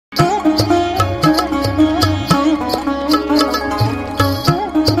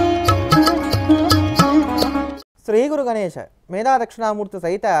గణేశ మేధా దక్షిణామూర్తి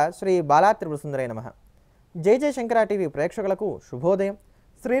సహిత శ్రీ బాలాత్రిపురసుందరై నమః. జై జై శంకర టీవీ ప్రేక్షకులకు శుభోదయం.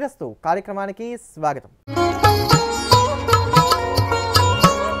 శ్రీరస్తు కార్యక్రమానికి స్వాగతం.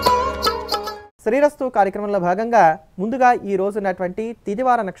 శ్రీరస్తు కార్యక్రమంలో భాగంగా ముందుగా ఈ రోజు ఉన్నటువంటి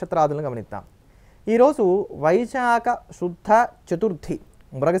తిదివార నక్షత్రాదులను గమనిద్దాం. ఈరోజు వైశాఖ శుద్ధ చతుర్థి,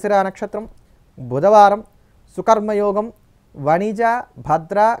 మృగశిర నక్షత్రం, బుధవారం, సుకర్మయోగం, వణిజ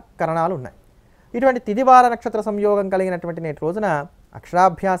భద్ర కరణాలు ఉన్నాయి. ఇటువంటి తిదివార నక్షత్ర సంయోగం కలిగినటువంటి నేటి రోజున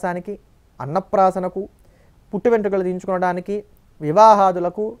అక్షరాభ్యాసానికి, అన్నప్రాసనకు, పుట్టు వెంట్రుకలు దించుకోవడానికి,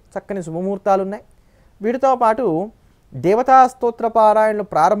 వివాహాదులకు చక్కని శుభముహూర్తాలు ఉన్నాయి. వీటితో పాటు దేవతా స్తోత్ర పారాయణలు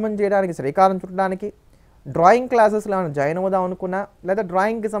ప్రారంభం చేయడానికి, శ్రీకారం చుట్టడానికి, డ్రాయింగ్ క్లాసెస్లో జాయిన్ అవుదాం అనుకున్నా, లేదా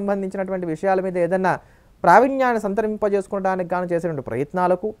డ్రాయింగ్కి సంబంధించినటువంటి విషయాల మీద ఏదైనా ప్రావీణ్యాన్ని సంతరింపజేసుకోవడానికి గాను చేసేటువంటి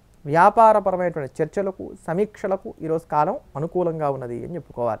ప్రయత్నాలకు, వ్యాపారపరమైనటువంటి చర్చలకు, సమీక్షలకు ఈరోజు కాలం అనుకూలంగా ఉన్నది అని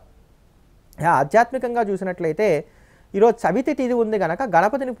చెప్పుకోవాలి. ఆధ్యాత్మికంగా చూసినట్లయితే ఈరోజు చవితి తిథి ఉంది కనుక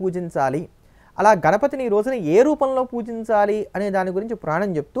గణపతిని పూజించాలి. అలా గణపతిని ఈ రోజున ఏ రూపంలో పూజించాలి అనే దాని గురించి పురాణం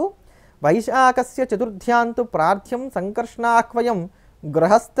చెప్తూ, వైశాఖస్య చతుర్థ్యాంతు ప్రార్థ్యం సంకర్షణాహ్వయం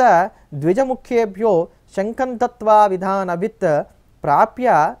గృహస్థ ద్విజముఖ్యేభ్యో శంఖం దత్వా విధానవిత్ ప్రాప్య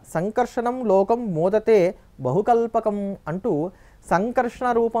సంకర్షణం లోకం మోదతే బహుకల్పకం అంటూ సంకర్షణ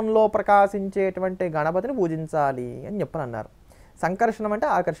రూపంలో ప్రకాశించేటువంటి గణపతిని పూజించాలి అని చెప్పనన్నారు. సంకర్షణం అంటే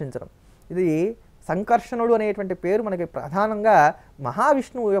ఆకర్షించడం. ఇది సంకర్షణుడు అనేటువంటి పేరు మనకి ప్రధానంగా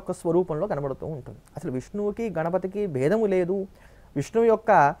మహావిష్ణువు యొక్క స్వరూపంలో కనబడుతూ ఉంటుంది. అసలు విష్ణువుకి గణపతికి భేదము లేదు. విష్ణువు యొక్క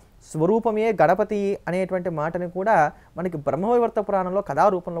స్వరూపమే గణపతి అనేటువంటి మాటని కూడా మనకి బ్రహ్మవైవర్త పురాణంలో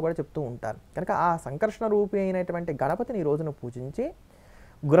కథారూపంలో కూడా చెప్తూ ఉంటారు. కనుక ఆ సంకర్షణ రూపి అయినటువంటి గణపతిని ఈ రోజున పూజించి,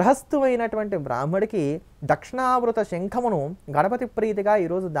 గృహస్థువైనటువంటి బ్రాహ్మడికి దక్షిణావృత శంఖమును గణపతి ప్రీతిగా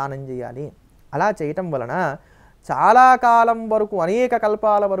ఈరోజు దానం చేయాలి. అలా చేయటం వలన చాలా కాలం వరకు, అనేక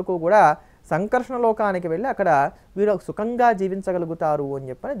కల్పాల వరకు కూడా సంకర్షణ లోకానికి వెళ్ళి అక్కడ వీరు సుఖంగా జీవించగలుగుతారు అని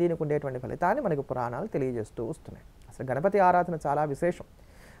చెప్పని దీనికి ఉండేటువంటి ఫలితాన్ని మనకు పురాణాలు తెలియజేస్తూ వస్తున్నాయి. అసలు గణపతి ఆరాధన చాలా విశేషం.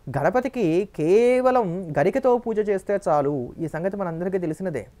 గణపతికి కేవలం గరికతో పూజ చేస్తే చాలు. ఈ సంగతి మనందరికీ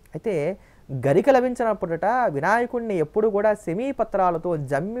తెలిసినదే. అయితే గరిక లభించినప్పుడట వినాయకుడిని ఎప్పుడు కూడా సెమీపత్రాలతో,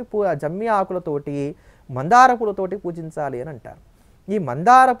 జమ్మి ఆకులతోటి, మందార పూలతోటి పూజించాలి అని అంటారు. ఈ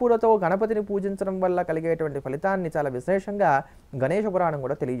మందార పూలతో గణపతిని పూజించడం వల్ల కలిగేటువంటి ఫలితాన్ని చాలా విశేషంగా గణేష పురాణం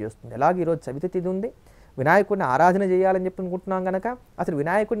కూడా తెలియజేస్తుంది. ఎలాగ ఈరోజు చవితి తిథి ఉంది, వినాయకుడిని ఆరాధన చేయాలని చెప్పి అనుకుంటున్నాం కనుక అసలు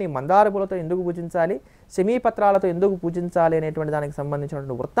వినాయకుడిని మందార పూలతో ఎందుకు పూజించాలి, సెమీపత్రాలతో ఎందుకు పూజించాలి అనేటువంటి దానికి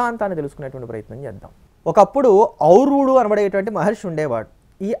సంబంధించినటువంటి వృత్తాంతాన్ని తెలుసుకునేటువంటి ప్రయత్నం చేద్దాం. ఒకప్పుడు ఔర్వుడు అనబడేటువంటి మహర్షి ఉండేవాడు.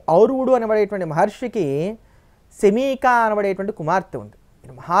 ఈ ఔర్వుడు అనబడేటువంటి మహర్షికి శమీక అనబడేటువంటి కుమార్తె ఉంది.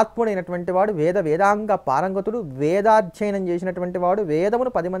 మహాత్ముడైనటువంటి వాడు, వేదాంగ పారంగతుడు, వేదాధ్యయనం చేసినటువంటి వాడు,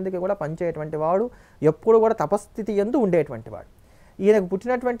 వేదమును 10 మందికి కూడా పంచేటువంటి వాడు, ఎప్పుడు కూడా తపస్థితి యందు ఉండేటువంటి వాడు. ఈయనకు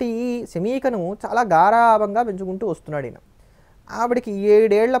పుట్టినటువంటి ఈ శమీకను చాలా గారాభంగా పెంచుకుంటూ వస్తున్నాడు ఈయన. ఆవిడికి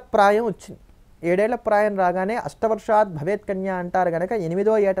 7 ఏళ్ల ప్రాయం వచ్చింది. 7 ఏళ్ల ప్రాయం రాగానే అష్టవర్షాత్ భవేత్ కన్యా అంటారు కనుక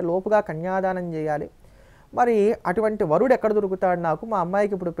 8వ ఏట లోపుగా కన్యాదానం చేయాలి. మరి అటువంటి వరుడు ఎక్కడ దొరుకుతాడు నాకు? మా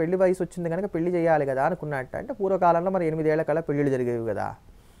అమ్మాయికి ఇప్పుడు పెళ్లి వయసు వచ్చింది కనుక పెళ్లి చేయాలి కదా అనుకున్నట్ట. అంటే పూర్వకాలంలో మరి 8 ఏళ్ల కల్లా పెళ్ళిళ్ళు జరిగేవి కదా.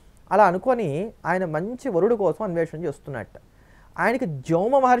 అలా అనుకొని ఆయన మంచి వరుడు కోసం అన్వేషణ చేస్తున్నట్ట. ఆయనకి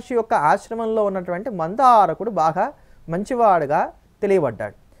జౌమ మహర్షి యొక్క ఆశ్రమంలో ఉన్నటువంటి మందారకుడు బాగా మంచివాడుగా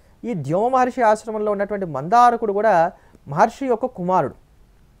తెలియబడ్డాడు. ఈ ద్యోమ మహర్షి ఆశ్రమంలో ఉన్నటువంటి మందారకుడు కూడా మహర్షి యొక్క కుమారుడు,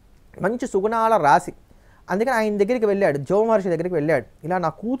 మంచి సుగుణాల రాశి. అందుకని ఆయన దగ్గరికి వెళ్ళాడు, జౌమ మహర్షి దగ్గరికి వెళ్ళాడు. ఇలా నా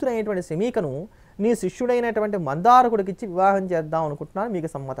కూతురు అయినటువంటి శమీకను నీ శిష్యుడైనటువంటి మందారకుడికి ఇచ్చి వివాహం చేద్దాం అనుకుంటున్నాను, మీకు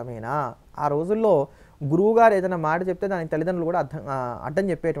సమ్మతమేనా? ఆ రోజుల్లో గురువుగారు ఏదైనా మాట చెప్తే దానికి తల్లిదండ్రులు కూడా అడ్డం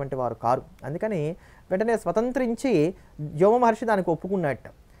చెప్పేటువంటి వారు కారు. అందుకని వెంటనే స్వతంత్రించి జౌమ మహర్షి దానికి ఒప్పుకున్నట్ట.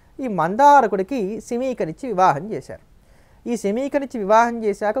 ఈ మందారకుడికి శమీకనిచ్చి వివాహం చేశారు. ఈ శమీకనిచ్చి వివాహం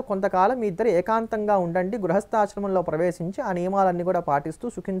చేశాక కొంతకాలం మీ ఇద్దరు ఏకాంతంగా ఉండండి, గృహస్థాశ్రమంలో ప్రవేశించి ఆ నియమాలన్నీ కూడా పాటిస్తూ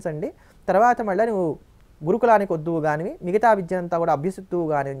సుఖించండి, తర్వాత మళ్ళీ నువ్వు గురుకులానికి వద్దువు కానివి, మిగతా విద్యనంతా కూడా అభ్యసిద్దువు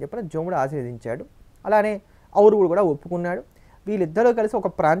కాని అని చెప్పిన జోముడు ఆశీర్వదించాడు. అలానే ఔరువుడు కూడా ఒప్పుకున్నాడు. వీళ్ళిద్దరూ కలిసి ఒక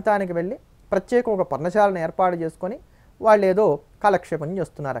ప్రాంతానికి వెళ్ళి ప్రత్యేక ఒక పర్ణశాలను ఏర్పాటు చేసుకొని వాళ్ళు ఏదో కాలక్షేపం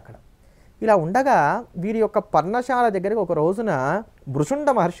చేస్తున్నారు అక్కడ. ఇలా ఉండగా వీరి యొక్క పర్ణశాల దగ్గరికి ఒక రోజున భృషుండ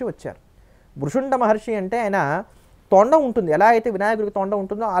మహర్షి వచ్చారు. భృషుండ మహర్షి అంటే ఆయన తొండం ఉంటుంది, ఎలా అయితే వినాయకుడికి తొండం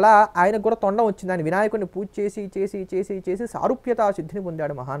ఉంటుందో అలా ఆయనకు కూడా తొండం వచ్చింది. ఆయన వినాయకుడిని పూజ చేసి చేసి చేసి చేసి సారూప్యతా సిద్ధిని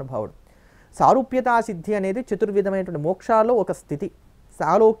పొందాడు మహానుభావుడు. సారూప్యతా సిద్ధి అనేది చతుర్విధమైనటువంటి మోక్షాల్లో ఒక స్థితి.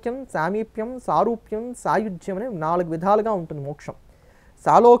 సాలోక్యం, సామీప్యం, సారూప్యం, సాయుధ్యం అనే 4 విధాలుగా ఉంటుంది మోక్షం.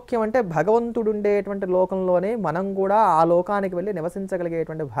 సాలోక్యం అంటే భగవంతుడు ఉండేటువంటి లోకంలోనే మనం కూడా ఆ లోకానికి వెళ్ళి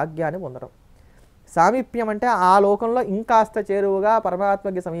నివసించగలిగేటువంటి భాగ్యాన్ని పొందడం. సామీప్యం అంటే ఆ లోకంలో ఇంకాస్త చేరువుగా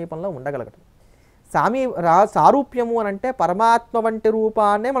పరమాత్మకి సమీపంలో ఉండగలగడం. సారూప్యము అని అంటే పరమాత్మ వంటి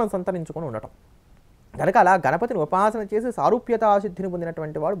రూపాన్నే మనం సంతరించుకొని ఉండటం. కనుక అలా గణపతిని ఉపాసన చేసి సారూప్యతా సిద్ధిని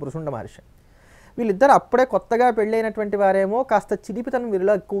పొందినటువంటి వాడు భృశుండ మహర్షి. వీళ్ళిద్దరు అప్పుడే కొత్తగా పెళ్ళైనటువంటి వారేమో కాస్త చిలిపితనం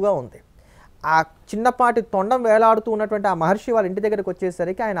వీరిలో ఎక్కువగా ఉంది. ఆ చిన్నపాటి తొండం వేలాడుతూ ఉన్నటువంటి ఆ మహర్షి వాళ్ళ ఇంటి దగ్గరికి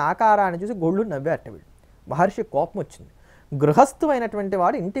వచ్చేసరికి ఆయన ఆకారాన్ని చూసి గొళ్ళు నవ్వేట వీళ్ళు. మహర్షి కోపం వచ్చింది. గృహస్థు అయినటువంటి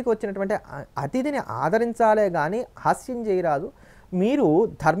వాడు ఇంటికి వచ్చినటువంటి అతిథిని ఆదరించాలే కానీ హాస్యం చేయరాదు. మీరు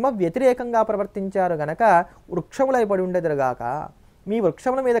ధర్మ వ్యతిరేకంగా ప్రవర్తించారు గనక వృక్షములై పడి ఉండేదిగాక, మీ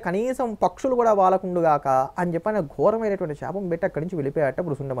వృక్షముల మీద కనీసం పక్షులు కూడా వాలకుండుగాక అని చెప్పిన ఘోరమైనటువంటి శాపం పెట్టి అక్కడి నుంచి వెళ్ళిపోయాట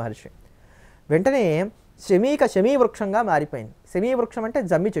భృశుండ మహర్షి. వెంటనే శమీ వృక్షంగా మారిపోయింది. శమీ వృక్షం అంటే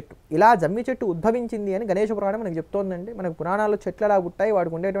జమ్మి చెట్టు. ఇలా జమ్మి చెట్టు ఉద్భవించింది అని గణేష పురాణం మనకు చెప్తోందండి. మనకు పురాణాల్లో చెట్లు ఎలా పుట్టాయి,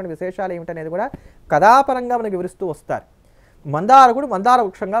 వాటికి ఉండేటువంటి విశేషాలు ఏమిటనేది కూడా కథాపరంగా మనకు వివరిస్తూ వస్తారు. మందారకుడు మందార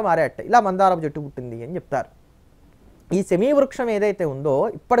వృక్షంగా మారాట, ఇలా మందారపు చెట్టు పుట్టింది అని చెప్తారు. ఈ శమీ వృక్షం ఏదైతే ఉందో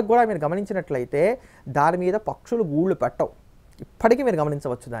ఇప్పటికి కూడా మీరు గమనించినట్లయితే దాని మీద పక్షులు గూళ్ళు పెట్టవు. ఇప్పటికీ మీరు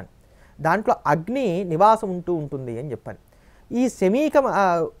గమనించవచ్చు దాంట్లో అగ్ని నివాసం ఉంటూ ఉంటుంది అని చెప్పాను. ఈ శమీక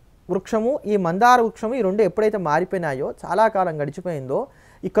వృక్షము ఈ మందార వృక్షము ఈ రెండు ఎప్పుడైతే మారిపోయినాయో, చాలా కాలం గడిచిపోయిందో,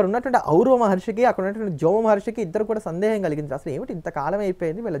 ఇక్కడ ఉన్నటువంటి ఔరవ మహర్షికి అక్కడ ఉన్నటువంటి జోమ మహర్షికి ఇద్దరు కూడా సందేహం కలిగింది. అసలు ఏమిటి ఇంతకాలం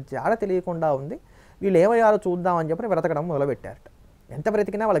అయిపోయింది, వీళ్ళ జాడ తెలియకుండా ఉంది, వీళ్ళు ఏమయ్యారో చూద్దామని చెప్పి వెతకడం మొదలుపెట్టారట. ఎంత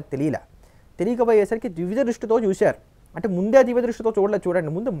బ్రతికినా వాళ్ళకి తెలియకపోయేసరికి దివ్య దృష్టితో చూశారు. అంటే ముందే దివ్య దృష్టితో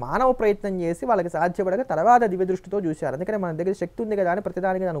చూడండి, ముందు మానవ ప్రయత్నం చేసి వాళ్ళకి సాధ్యపడక తర్వాత దివ్య దృష్టితో చూశారు. అందుకని మన దగ్గర శక్తి ఉంది కదా అని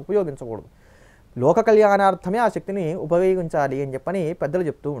ప్రతిదానికి దాన్ని ఉపయోగించకూడదు, లోక కళ్యాణార్థమే ఆ శక్తిని ఉపయోగించాలి అని చెప్పని పెద్దలు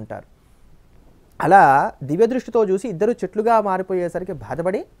చెప్తూ ఉంటారు. అలా దివ్య దృష్టితో చూసి ఇద్దరు చెట్లుగా మారిపోయేసరికి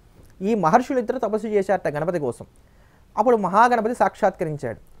బాధపడి ఈ మహర్షులు ఇద్దరు తపస్సు చేశారట గణపతి కోసం. అప్పుడు మహాగణపతి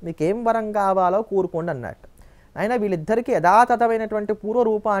సాక్షాత్కరించాడు. మీకేం వరం కావాలో కోరుకోండి అన్నట్టు. అయినా వీళ్ళిద్దరికీ యథాతథమైనటువంటి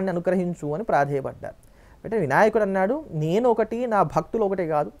పూర్వరూపాన్ని అనుగ్రహించు అని ప్రాధేయపడ్డారు. అంటే వినాయకుడు అన్నాడు, నేను ఒకటి, నా భక్తులు ఒకటి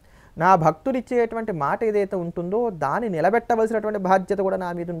కాదు, నా భక్తులు ఇచ్చేటువంటి మాట ఏదైతే ఉంటుందో దాన్ని నిలబెట్టవలసినటువంటి బాధ్యత కూడా నా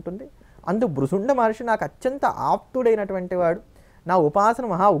మీద ఉంటుంది. అందు భృశుండ మహర్షి నాకు అత్యంత ఆప్తుడైనటువంటి వాడు, నా ఉపాసన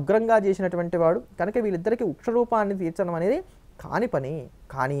మహా ఉగ్రంగా చేసినటువంటి వాడు, కనుక వీళ్ళిద్దరికీ వృక్షరూపాన్ని తీర్చడం అనేది కాని పని.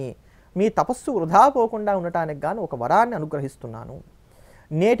 కానీ మీ తపస్సు వృధా పోకుండా ఉండటానికి గాను ఒక వరాన్ని అనుగ్రహిస్తున్నాను.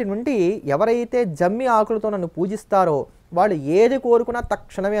 నేటి నుండి ఎవరైతే జమ్మి ఆకులతో నన్ను పూజిస్తారో వాళ్ళు ఏది కోరుకున్నా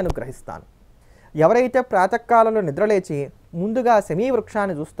తక్షణమే అనుగ్రహిస్తాను. ఎవరైతే ప్రాతకాలంలో నిద్రలేచి ముందుగా శమీ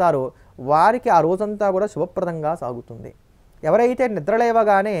వృక్షాన్ని చూస్తారో వారికి ఆ రోజంతా కూడా శుభప్రదంగా సాగుతుంది. ఎవరైతే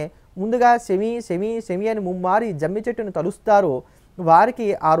నిద్రలేవగానే ముందుగా శమి అని ముమ్మారి జమ్మి చెట్టును తలుస్తారో వారికి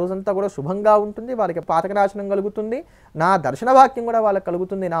ఆ రోజంతా కూడా శుభంగా ఉంటుంది, వారికి పాతకనాశనం కలుగుతుంది, నా దర్శన భాగ్యం కూడా వాళ్ళకి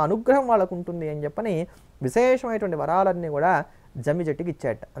కలుగుతుంది, నా అనుగ్రహం వాళ్ళకు ఉంటుంది అని చెప్పని విశేషమైనటువంటి వరాలన్నీ కూడా జమ్మి చెట్టుకి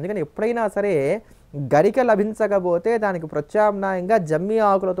ఇచ్చాట. అందుకని ఎప్పుడైనా సరే గరిక లభించకపోతే దానికి ప్రత్యామ్నాయంగా జమ్మి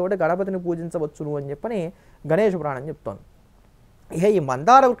ఆకులతోటి గణపతిని పూజించవచ్చును అని చెప్పని గణేష పురాణం చెప్తోంది. ఇక ఈ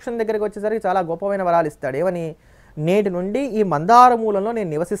మందార వృక్షం దగ్గరికి వచ్చేసరికి చాలా గొప్పమైన వరాలు ఇస్తాడు. ఏమని, నేటి నుండి ఈ మందార మూలంలో నేను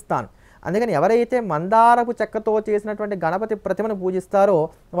నివసిస్తాను. అందుకని ఎవరైతే మందారపు చెక్కతో చేసినటువంటి గణపతి ప్రతిమను పూజిస్తారో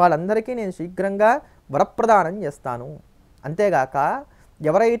వాళ్ళందరికీ నేను శీఘ్రంగా వరప్రదానం చేస్తాను. అంతేగాక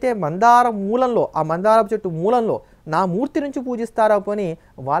ఎవరైతే మందార మూలంలో, ఆ మందారపు చెట్టు మూలంలో నా మూర్తి నుంచి పూజిస్తారో పోని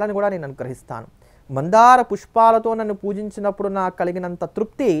వాళ్ళని కూడా నేను అనుగ్రహిస్తాను. మందార పుష్పాలతో నన్ను పూజించినప్పుడు నాకు కలిగినంత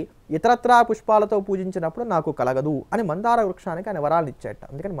తృప్తి ఇతరత్రా పుష్పాలతో పూజించినప్పుడు నాకు కలగదు అని మందార వృక్షానికి ఆయన వరాలు ఇచ్చేట.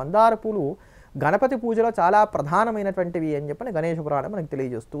 అందుకని మందార పూలు గణపతి పూజలో చాలా ప్రధానమైనటువంటివి అని చెప్పని గణేష పురాణం మనకు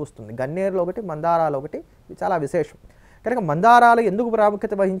తెలియజేస్తూ వస్తుంది. గన్నేరులో ఒకటి, మందారాలు ఒకటి, ఇది చాలా విశేషం. కనుక మందారాలు ఎందుకు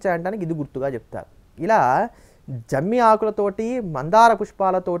ప్రాముఖ్యత వహించాయంటానికి ఇది గుర్తుగా చెప్తారు. ఇలా జమ్మి ఆకులతోటి మందార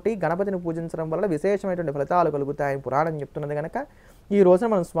పుష్పాలతోటి గణపతిని పూజించడం వల్ల విశేషమైనటువంటి ఫలితాలు కలుగుతాయని పురాణం చెప్తున్నది కనుక ఈ రోజున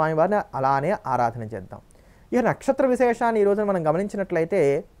మనం స్వామివారిని అలానే ఆరాధన చేద్దాం. ఇక నక్షత్ర విశేషాన్ని ఈ రోజున మనం గమనించినట్లయితే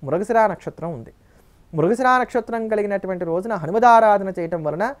మృగశిర నక్షత్రం ఉంది. మృగశిర నక్షత్రం కలిగినటువంటి రోజున హనుమదారాధన చేయటం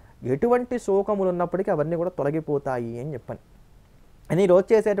వలన ఎటువంటి శోకములు ఉన్నప్పటికీ అవన్నీ కూడా తొలగిపోతాయి అని చెప్పని. అని రోజు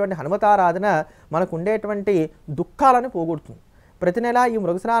చేసేటువంటి హనుమతారాధన మనకు ఉండేటువంటి దుఃఖాలను పోగొడుతుంది. ప్రతి నెల ఈ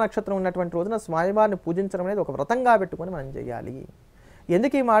మృగశిర నక్షత్రం ఉన్నటువంటి రోజున స్వామివారిని పూజించడం అనేది ఒక వ్రతంగా పెట్టుకొని మనం చేయాలి.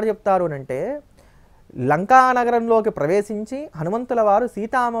 ఎందుకు ఈ మాట చెప్తారు అంటే, లంకానగరంలోకి ప్రవేశించి హనుమంతుల వారు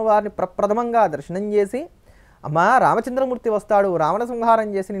సీతామ్మవారిని ప్రప్రథమంగా దర్శనం చేసి, అమ్మా రామచంద్రమూర్తి వస్తాడు, రావణ సంహారం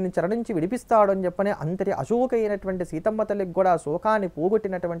చేసి నిన్ను చరణించి విడిపిస్తాడు అని చెప్పని అంతటి అశోకైనటువంటి సీతమ్మ తల్లికి కూడా శోకాన్ని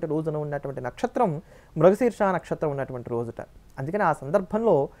పోగొట్టినటువంటి రోజున ఉన్నటువంటి నక్షత్రం మృగశీర్ష నక్షత్రం ఉన్నటువంటి రోజుట. అందుకని ఆ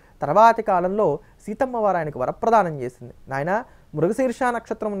సందర్భంలో తర్వాతి కాలంలో సీతమ్మ వారు ఆయనకు వరప్రదానం చేసింది. నాయన మృగశీర్ష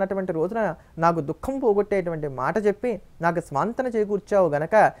నక్షత్రం ఉన్నటువంటి రోజున నాకు దుఃఖం పోగొట్టేటువంటి మాట చెప్పి నాకు స్వాంతన చేకూర్చావు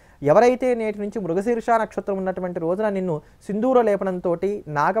గనక ఎవరైతే నేటి నుంచి మృగశీర్ష నక్షత్రం ఉన్నటువంటి రోజున నిన్ను సింధూర లేపనంతో,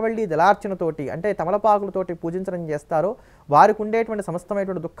 నాగవల్లి దళార్చనతోటి అంటే తమలపాకులతోటి పూజించడం చేస్తారో వారికి ఉండేటువంటి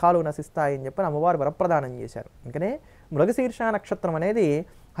సమస్తమైనటువంటి దుఃఖాలు నశిస్తాయని చెప్పి అమ్మవారు వరప్రదానం చేశారు. అందుకనే మృగశీర్ష నక్షత్రం అనేది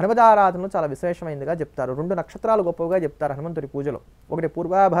హనుమదారాధనలో చాలా విశేషమైనదిగా చెప్తారు. 2 నక్షత్రాలు గొప్పగా చెప్తారు హనుమంతుడి పూజలో. ఒకటి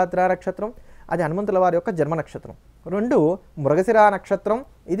పూర్వభాద్ర నక్షత్రం, అది హనుమంతుల వారి యొక్క జన్మ నక్షత్రం. 2 మృగశిర నక్షత్రం,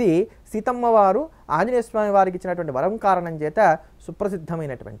 ఇది సీతమ్మ వారు ఆంజనేయ స్వామి వారికి ఇచ్చినటువంటి వరం కారణం చేత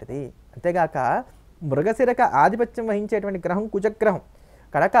సుప్రసిద్ధమైనటువంటిది. అంతేగాక మృగశిరక ఆధిపత్యం వహించేటువంటి గ్రహం కుజగ్రహం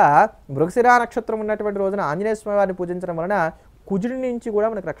కనుక మృగశిర నక్షత్రం ఉన్నటువంటి రోజున ఆంజనేయ స్వామి వారిని పూజించడం వలన కుజుడి నుంచి కూడా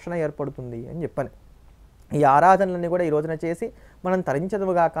మనకు రక్షణ ఏర్పడుతుంది అని చెప్పాను. ఈ ఆరాధనలన్నీ కూడా ఈ రోజున చేసి మనం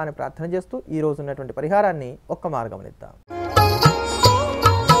తరించదువుగాక అని ప్రార్థన చేస్తూ ఈ రోజు ఉన్నటువంటి పరిహారాన్ని ఒక్క మార్గం గమనిద్దాం.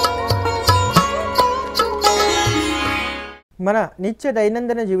 మన నిత్య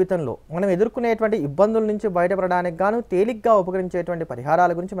దైనందిన జీవితంలో మనం ఎదుర్కొనేటువంటి ఇబ్బందుల నుంచి బయటపడడానికి గాను తేలిగ్గా ఉపకరించేటువంటి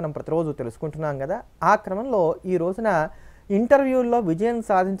పరిహారాల గురించి మనం ప్రతిరోజు తెలుసుకుంటున్నాం కదా. ఆ క్రమంలో ఈ రోజున ఇంటర్వ్యూల్లో విజయం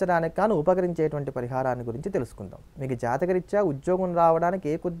సాధించడానికి గాను ఉపకరించేటువంటి పరిహారాన్ని గురించి తెలుసుకుందాం. మీకు జాతకరీత్యా ఉద్యోగం రావడానికి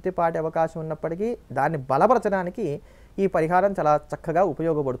ఏ కొద్దిపాటి అవకాశం ఉన్నప్పటికీ దాన్ని బలపరచడానికి ఈ పరిహారం చాలా చక్కగా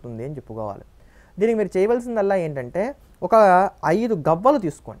ఉపయోగపడుతుంది అని చెప్పుకోవాలి. దీనికి మీరు చేయవలసిందల్లా ఏంటంటే ఒక 5 గవ్వలు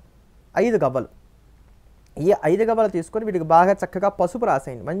తీసుకోండి. 5 గవ్వలు, ఈ 5 గవ్వలు తీసుకొని వీటికి బాగా చక్కగా పసుపు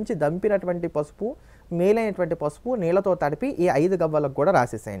రాసేయండి. మంచి దంపినటువంటి పసుపు, మేలైనటువంటి పసుపు నీళ్ళతో తడిపి ఈ 5 గవ్వలకు కూడా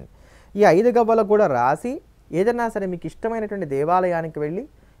రాసేసేయండి. ఈ 5 గవ్వలకు కూడా రాసి ఏదైనా సరే మీకు ఇష్టమైనటువంటి దేవాలయానికి వెళ్ళి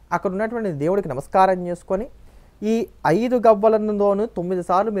అక్కడ ఉన్నటువంటి దేవుడికి నమస్కారం చేసుకొని ఈ 5 గవ్వలలోనూ 9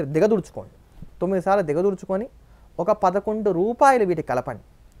 సార్లు మీరు దిగదుర్చుకోండి. 9 సార్లు దిగదుర్చుకొని ఒక 11 రూపాయలు వీటికి కలపండి.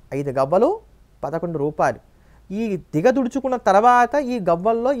 5 గవ్వలు 11 రూపాయలు. ఈ దిగదుడుచుకున్న తర్వాత ఈ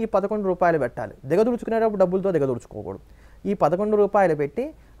గవ్వల్లో ఈ 11 రూపాయలు పెట్టాలి. దిగదుడుచుకునేటప్పుడు డబ్బులతో దిగదుడుచుకోకూడదు. ఈ 11 రూపాయలు పెట్టి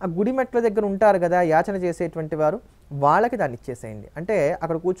ఆ గుడి మెట్ల దగ్గర ఉంటారు కదా యాచన చేసేటువంటి వారు, వాళ్ళకి దాన్ని ఇచ్చేసేయండి. అంటే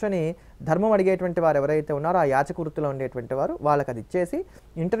అక్కడ కూర్చొని ధర్మం అడిగేటువంటి వారు ఎవరైతే ఉన్నారో ఆ యాచక వృత్తిలో ఉండేటువంటి వారు వాళ్ళకి అది ఇచ్చేసి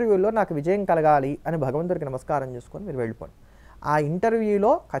ఇంటర్వ్యూలో నాకు విజయం కలగాలి అని భగవంతుడికి నమస్కారం చేసుకొని మీరు వెళ్ళిపోండి. ఆ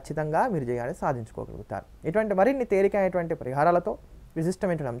ఇంటర్వ్యూలో ఖచ్చితంగా మీరు జయాన్ని సాధించుకోగలుగుతారు. ఇటువంటి మరిన్ని తేలికైనటువంటి పరిహారాలతో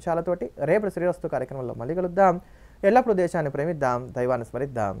విశిష్టమైన అంశాలతోటి రేపు శ్రీరస్తు కార్యక్రమంలో మళ్ళీ కలుద్దాం. ఎల్లప్పుడూ దేశాన్ని ప్రేమిద్దాం, దైవాన్ని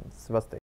స్మరిద్దాం. స్వస్తి.